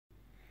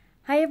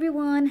Hi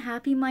everyone,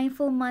 happy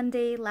Mindful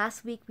Monday.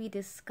 Last week we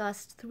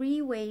discussed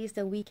 3 ways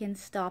that we can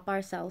stop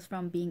ourselves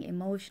from being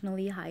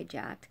emotionally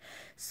hijacked.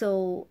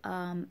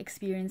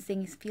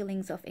 Experiencing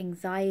feelings of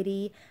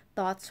anxiety,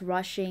 thoughts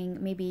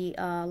rushing, maybe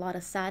a lot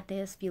of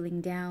sadness,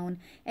 feeling down.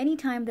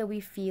 Anytime that we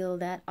feel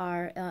that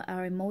our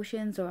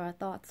emotions or our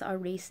thoughts are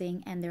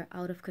racing and they're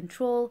out of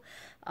control,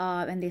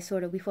 and we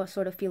sort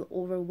of feel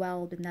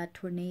overwhelmed in that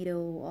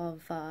tornado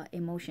of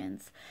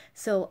emotions.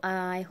 So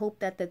I hope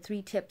that the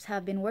 3 tips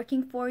have been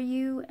working for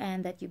you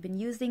and that you've been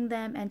using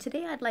them. And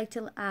today I'd like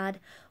to add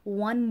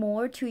one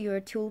more to your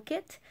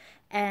toolkit.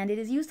 And it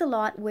is used a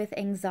lot with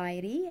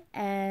anxiety,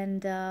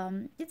 and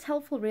it's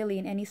helpful really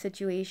in any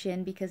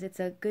situation because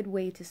it's a good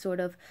way to sort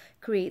of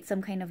create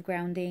some kind of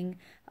grounding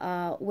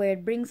where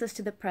it brings us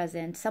to the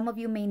present. Some of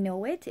you may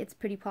know it. It's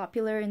pretty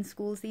popular in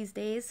schools these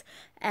days,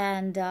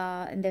 and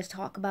there's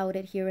talk about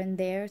it here and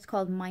there. It's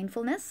called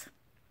mindfulness.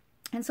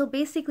 And so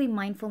basically,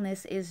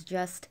 mindfulness is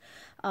just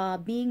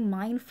being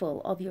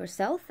mindful of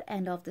yourself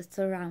and of the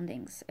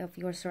surroundings, of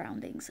your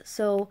surroundings.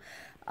 So,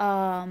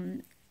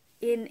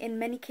 in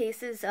many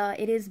cases,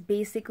 it is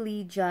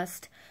basically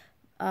just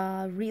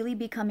really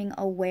becoming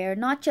aware,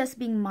 not just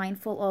being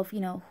mindful of,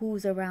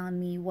 who's around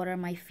me, what are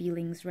my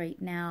feelings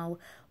right now,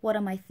 what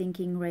am I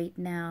thinking right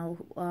now,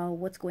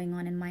 what's going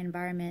on in my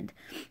environment,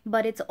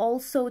 but it's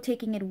also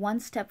taking it one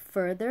step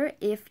further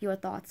if your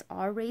thoughts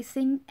are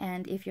racing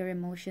and if your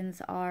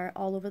emotions are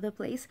all over the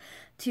place,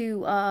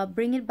 to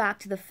bring it back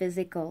to the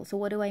physical. So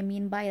what do I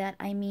mean by that?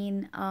 I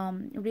mean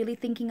really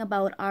thinking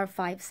about our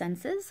 5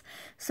 senses.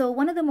 So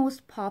one of the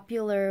most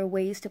popular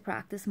ways to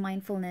practice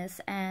mindfulness,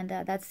 and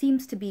that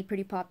seems to be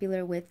pretty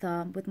popular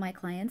with my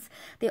clients,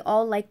 they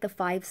all like the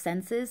 5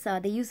 senses.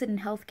 They use it in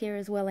healthcare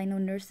as well. I know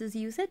nurses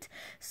use it.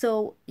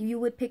 So you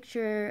would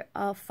picture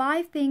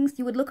 5 things.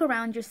 You would look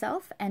around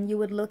yourself and you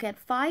would look at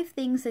 5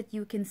 things that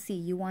you can see.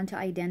 You want to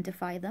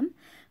identify them.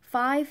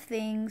 5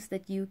 things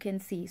that you can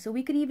see. So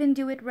we could even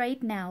do it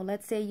right now.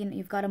 Let's say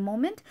you've got a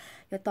moment,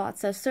 your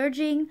thoughts are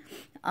surging,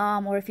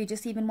 or if you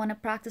just even want to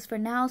practice for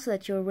now so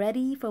that you're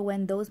ready for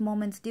when those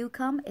moments do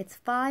come, it's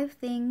 5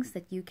 things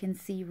that you can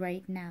see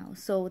right now.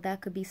 So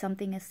that could be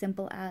something as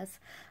simple as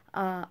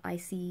I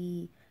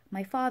see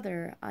my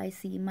father, I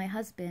see my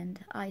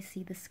husband, I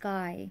see the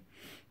sky,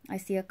 I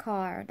see a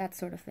car, that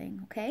sort of thing,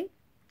 okay?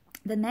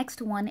 The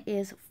next one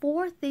is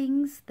 4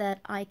 things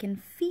that I can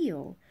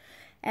feel.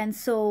 And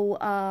so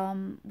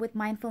with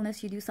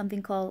mindfulness, you do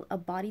something called a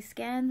body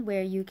scan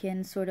where you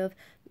can sort of,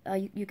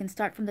 you can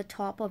start from the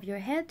top of your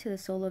head to the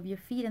sole of your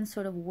feet and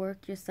sort of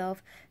work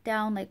yourself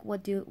down. Like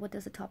what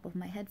does the top of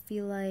my head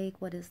feel like?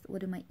 What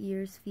do my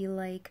ears feel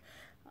like?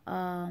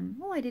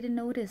 Oh, I didn't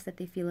notice that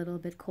they feel a little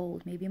bit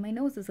cold. Maybe my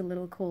nose is a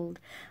little cold.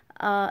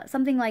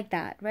 Something like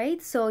that,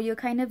 right? So you're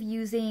kind of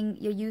using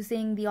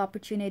the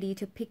opportunity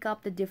to pick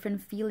up the different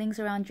feelings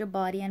around your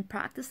body and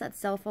practice that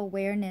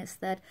self-awareness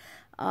that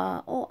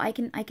oh, I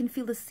can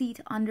feel the seat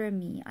under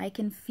me. I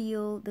can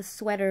feel the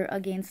sweater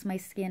against my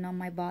skin on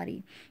my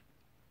body.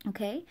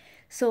 Okay?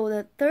 So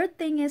the third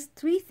thing is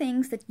 3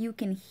 things that you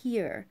can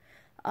hear.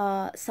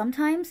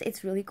 Sometimes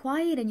it's really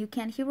quiet and you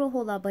can't hear a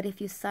whole lot, but if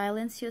you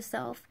silence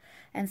yourself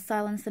and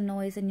silence the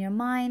noise in your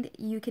mind,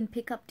 you can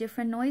pick up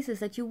different noises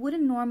that you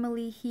wouldn't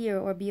normally hear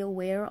or be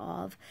aware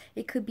of.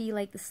 It could be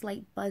like the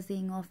slight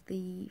buzzing of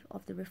the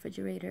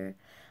refrigerator,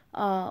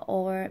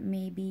 or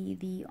maybe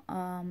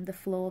the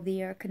flow of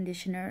the air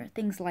conditioner,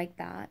 things like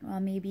that.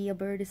 Maybe a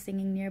bird is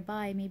singing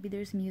nearby. Maybe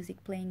there's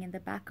music playing in the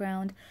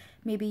background.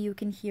 Maybe you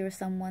can hear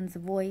someone's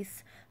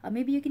voice.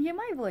 Maybe you can hear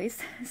my voice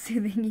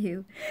soothing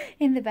you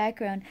in the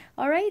background.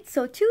 All right,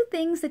 so 2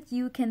 things that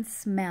you can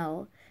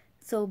smell.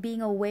 So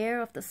being aware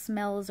of the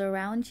smells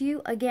around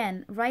you.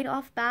 Again, right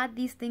off bat,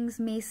 these things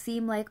may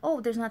seem like,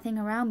 oh, there's nothing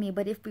around me.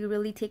 But if we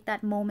really take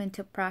that moment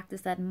to practice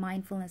that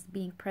mindfulness,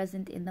 being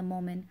present in the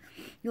moment,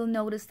 you'll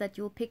notice that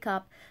you'll pick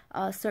up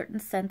certain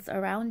scents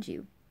around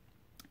you.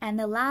 And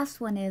the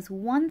last one is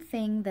 1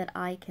 thing that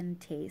I can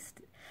taste.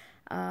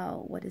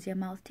 What does your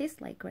mouth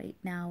taste like right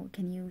now?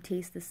 Can you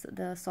taste the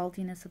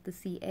saltiness of the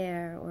sea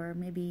air, or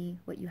maybe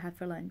what you had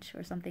for lunch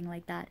or something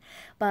like that?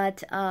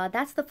 But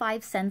that's the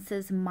 5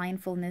 senses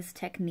mindfulness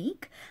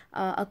technique.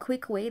 A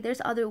quick way. There's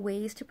other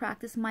ways to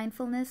practice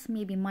mindfulness.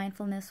 Maybe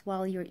mindfulness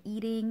while you're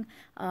eating.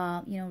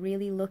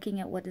 Really looking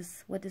at what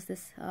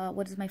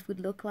does my food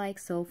look like?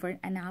 So for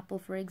an apple,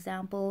 for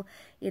example,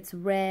 it's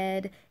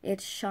red,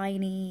 it's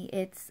shiny,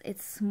 it's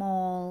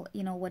small.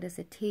 What does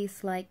it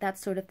taste like? That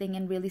sort of thing,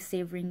 and really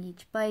savoring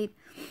each bite.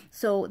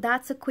 So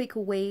that's a quick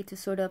way to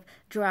sort of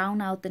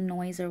drown out the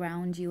noise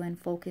around you and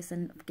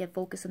get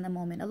focused in the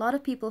moment. A lot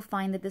of people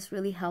find that this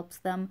really helps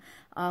them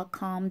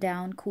calm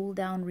down, cool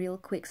down real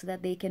quick so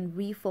that they can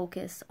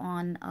refocus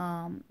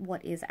on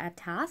what is at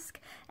task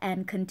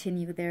and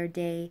continue their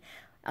day.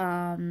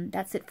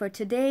 That's it for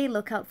today.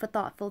 Look out for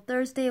Thoughtful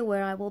Thursday,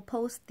 where I will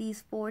post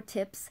these 4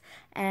 tips.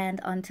 And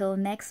until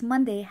next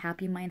Monday,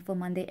 happy Mindful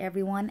Monday,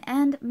 everyone,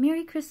 and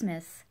Merry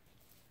Christmas.